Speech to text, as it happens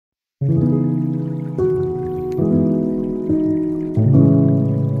It's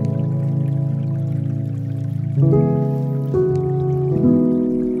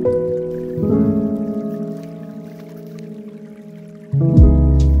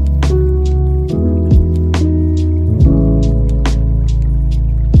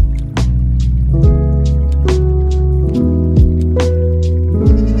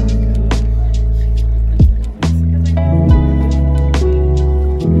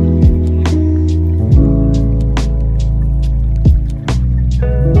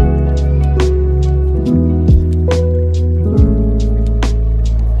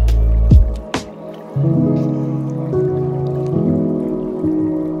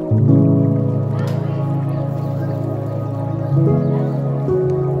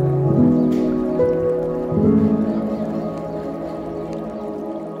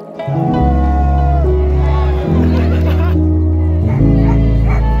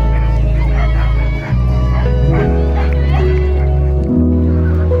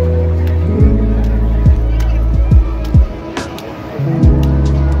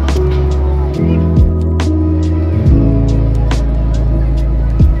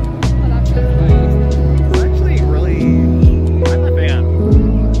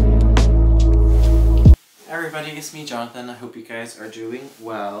me, Jonathan. I hope you guys are doing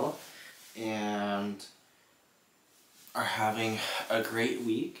well and are having a great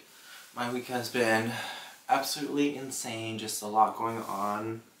week. My week has been absolutely insane, just a lot going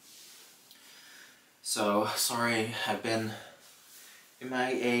on. So, sorry I've been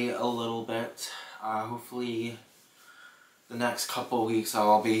MIA a little bit. Hopefully the next couple weeks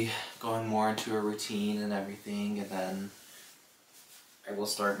I'll be going more into a routine and everything, and then I will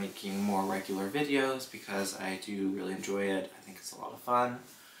start making more regular videos because I do really enjoy it. I think it's a lot of fun.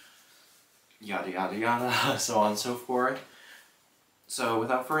 Yada yada yada, so on and so forth. So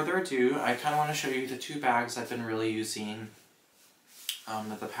without further ado, I kind of want to show you the two bags I've been really using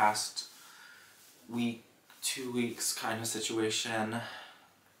the past week, 2 weeks kind of situation.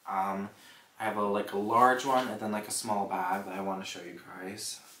 I have a large one and then like a small bag that I want to show you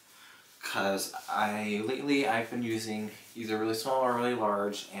guys. Because lately I've been using either really small or really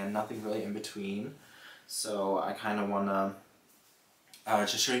large and nothing really in between. So I kind of want to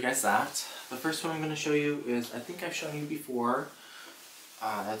just show you guys that. The first one I'm going to show you is, I think I've shown you before.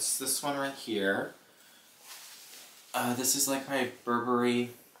 It's this one right here. This is like my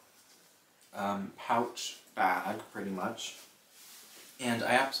Burberry pouch bag, pretty much. And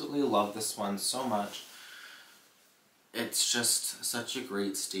I absolutely love this one so much. It's just such a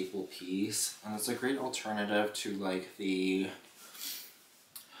great staple piece, and it's a great alternative to like the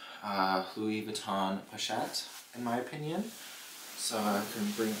Louis Vuitton pochette, in my opinion. So I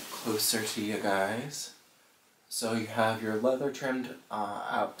can bring it closer to you guys. So you have your leather trimmed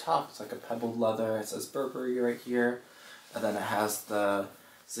out top. It's like a pebbled leather. It says Burberry right here, and then it has the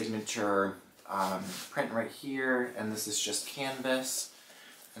signature print right here, and this is just canvas.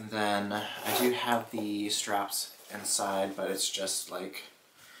 And then I do have the straps inside, but it's just like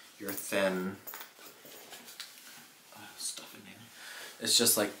your thin stuff in here. It's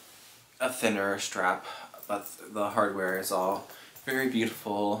just like a thinner strap, but the hardware is all very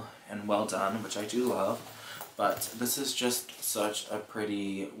beautiful and well done, which I do love. But this is just such a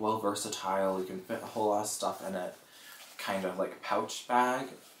pretty, well versatile, you can fit a whole lot of stuff in it, kind of like a pouch bag.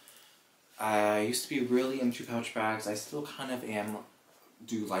 I used to be really into pouch bags. I still kind of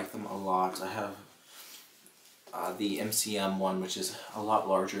do like them a lot. I have the MCM one, which is a lot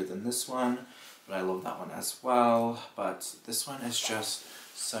larger than this one, but I love that one as well. But this one is just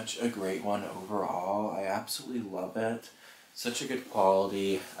such a great one overall. I absolutely love it. Such a good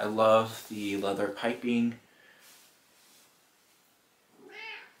quality. I love the leather piping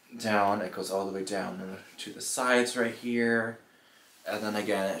down. It goes all the way down to the sides right here. And then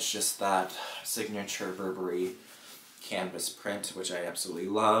again, it's just that signature Burberry canvas print, which I absolutely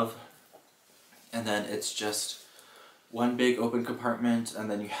love. And then it's just one big open compartment,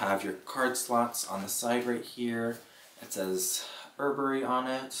 and then you have your card slots on the side right here. It says Burberry on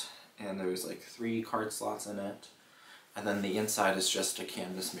it, and there's like 3 card slots in it. And then the inside is just a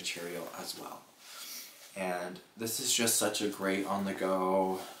canvas material as well. And this is just such a great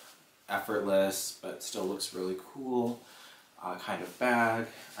on-the-go, effortless, but still looks really cool kind of bag.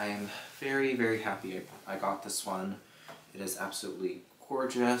 I am very, very happy I got this one. It is absolutely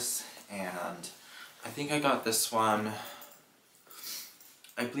gorgeous, and I think I got this one,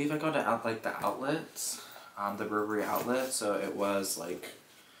 I believe I got it at like the outlets, the Burberry outlet, so it was like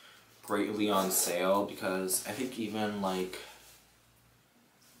greatly on sale, because I think even like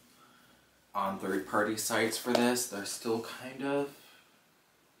on third-party sites for this, they're still kind of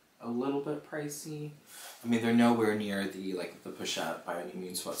a little bit pricey. I mean, they're nowhere near the pochette by any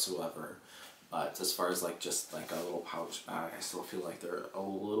means whatsoever. But as far as like just like a little pouch bag, I still feel like they're a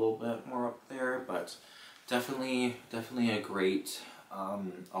little bit more up there. But definitely a great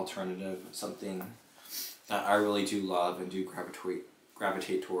alternative, something that I really do love and do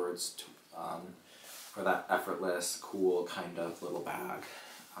gravitate towards for that effortless, cool kind of little bag.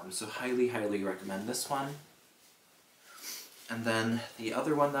 So highly recommend this one. And then the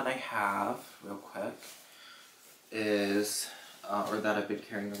other one that I have, real quick, is, or that I've been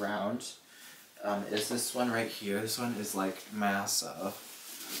carrying around, is this one right here. This one is like massive.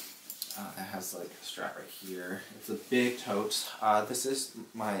 It has like a strap right here. It's a big tote. This is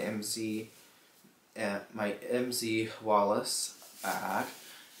my MZ Wallace bag,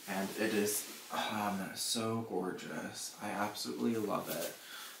 and it is so gorgeous. I absolutely love it.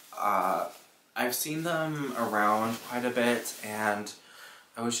 I've seen them around quite a bit, and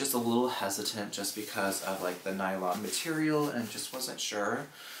I was just a little hesitant just because of like the nylon material and just wasn't sure.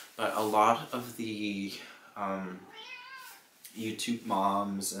 But a lot of the YouTube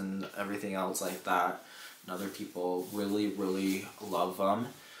moms and everything else like that and other people really love them.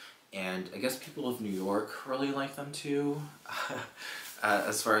 And I guess people of New York really like them too,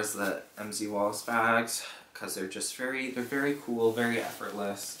 as far as the MZ Wallace bags, because they're just they're very cool, very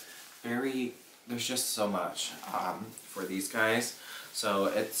effortless, there's just so much for these guys. So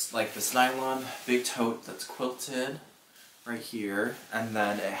it's like this nylon big tote that's quilted right here, and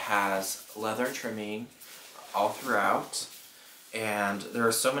then it has leather trimming all throughout. And there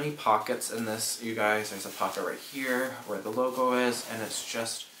are so many pockets in this, you guys. There's a pocket right here where the logo is, and it's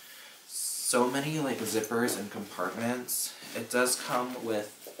just so many like zippers and compartments. It does come with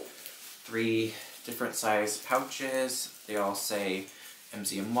 3 different size pouches. They all say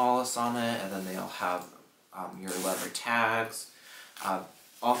MZ Wallace on it, and then they all have your leather tags.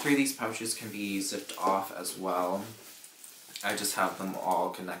 All 3 of these pouches can be zipped off as well. I just have them all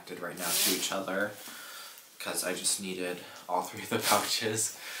connected right now to each other because I just needed all 3 of the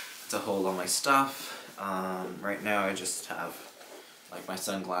pouches to hold all my stuff. Right now I just have like my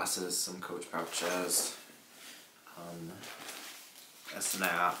sunglasses, some Coach pouches, a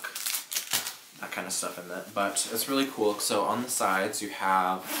snack, that kind of stuff in it. But it's really cool. So on the sides you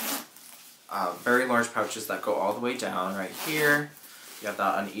have very large pouches that go all the way down right here. You have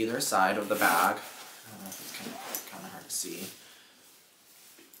that on either side of the bag. I don't know if it's kind of hard to see,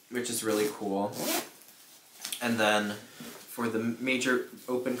 which is really cool. And then for the major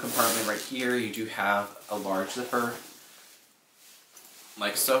open compartment right here, you do have a large zipper,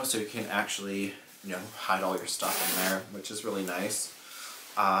 like so you can actually, hide all your stuff in there, which is really nice.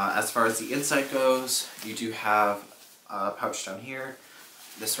 As far as the inside goes, you do have a pouch down here.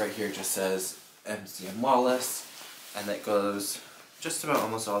 This right here just says MZ Wallace, and that goes just about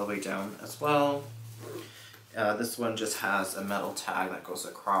almost all the way down as well. This one just has a metal tag that goes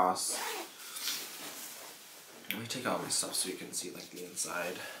across. Let me take out my stuff so you can see like the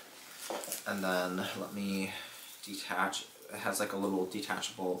inside. And then let me detach. It has like a little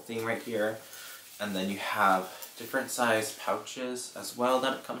detachable thing right here. And then you have different size pouches as well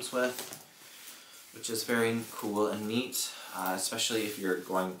that it comes with, which is very cool and neat, especially if you're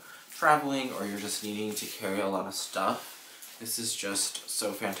going traveling or you're just needing to carry a lot of stuff. This is just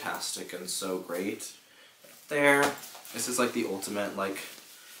so fantastic and so great. There, this is like the ultimate like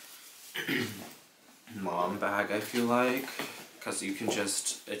mom bag, I feel like, because you can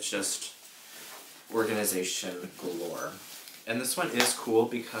it's just organization galore. And this one is cool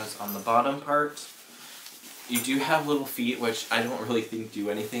because on the bottom part you do have little feet, which I don't really think do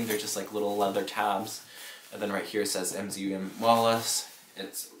anything. They're just like little leather tabs. And then right here it says MZ Wallace.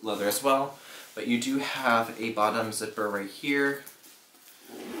 It's leather as well. But you do have a bottom zipper right here.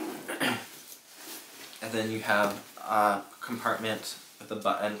 And then you have a compartment with a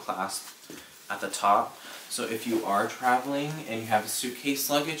button clasp at the top. So if you are traveling and you have a suitcase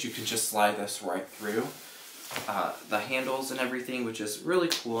luggage, you can just slide this right through the handles and everything, which is really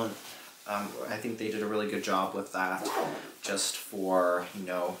cool. And I think they did a really good job with that, just for,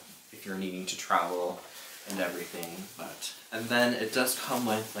 if you're needing to travel and everything. And then it does come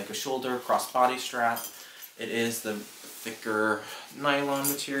with like a shoulder crossbody strap. It is the thicker nylon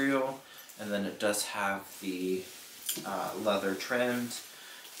material, and then it does have the leather trimmed.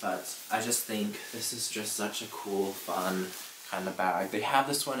 But I just think this is just such a cool, fun kind of bag. They have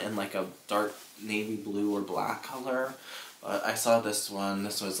this one in like a dark navy blue or black color, but I saw this one.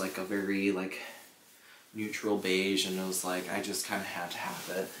 This was like a very like neutral beige, and it was like I just kind of had to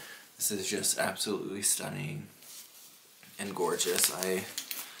have it. This is just absolutely stunning and gorgeous. I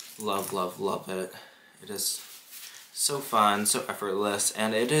love it. It is so fun, so effortless,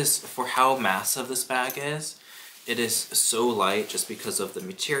 and it is, for how massive this bag is, it is so light just because of the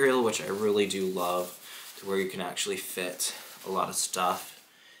material, which I really do love, to where you can actually fit a lot of stuff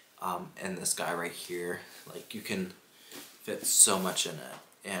in this guy right here. Like, you can fit so much in it,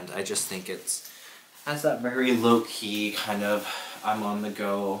 and I just think has that very low-key kind of I'm on the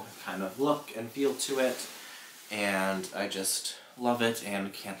go kind of look and feel to it, and I just love it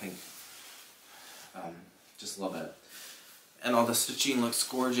and can't think, just love it. And all the stitching looks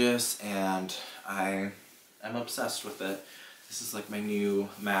gorgeous, and I'm obsessed with it. This is like my new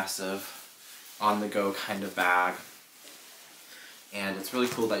massive on-the-go kind of bag, and it's really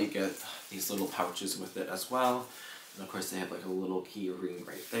cool that you get these little pouches with it as well. And of course they have like a little key ring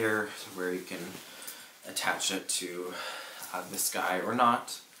right there where you can attach it to this guy or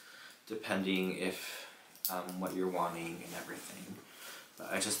not, depending if what you're wanting and everything.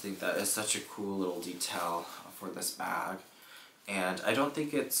 But I just think that is such a cool little detail for this bag. And I don't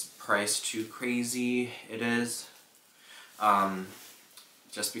think it's priced too crazy. It is,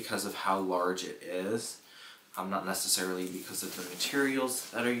 just because of how large it is. Not necessarily because of the materials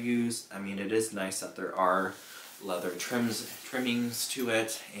that are used. I mean, it is nice that there are leather trimmings to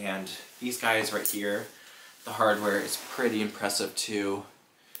it, and these guys right here, the hardware is pretty impressive too.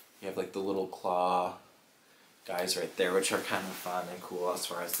 You have like the little claw guys right there, which are kind of fun and cool as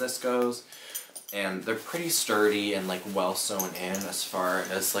far as this goes. And they're pretty sturdy and like well sewn in as far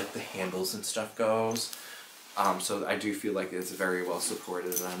as like the handles and stuff goes. So I do feel like it's very well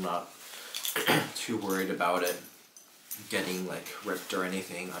supported, and I'm not too worried about it getting like ripped or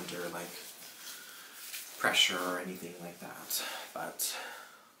anything under like pressure or anything like that. But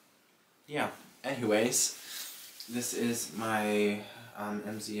yeah, anyways, this is my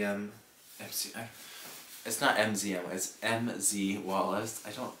it's not MZM, it's MZ Wallace.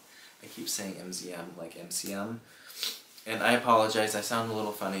 I keep saying MZM like MCM. And I apologize, I sound a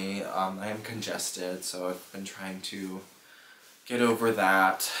little funny. I am congested, so I've been trying to get over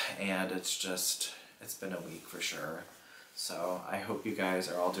that, and it's been a week for sure. So I hope you guys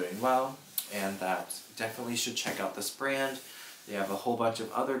are all doing well, and that definitely should check out this brand. They have a whole bunch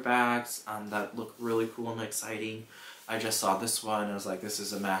of other bags that look really cool and exciting. I just saw this one and I was like, this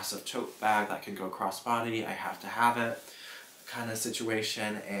is a massive tote bag that can go crossbody, I have to have it kind of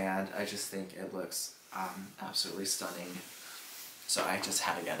situation, and I just think it looks absolutely stunning. So I just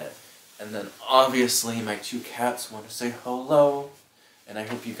had to get it. And then obviously my two cats want to say hello, and I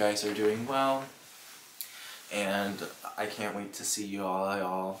hope you guys are doing well. And I can't wait to see you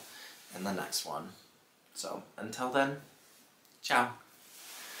all in the next one. So until then, ciao.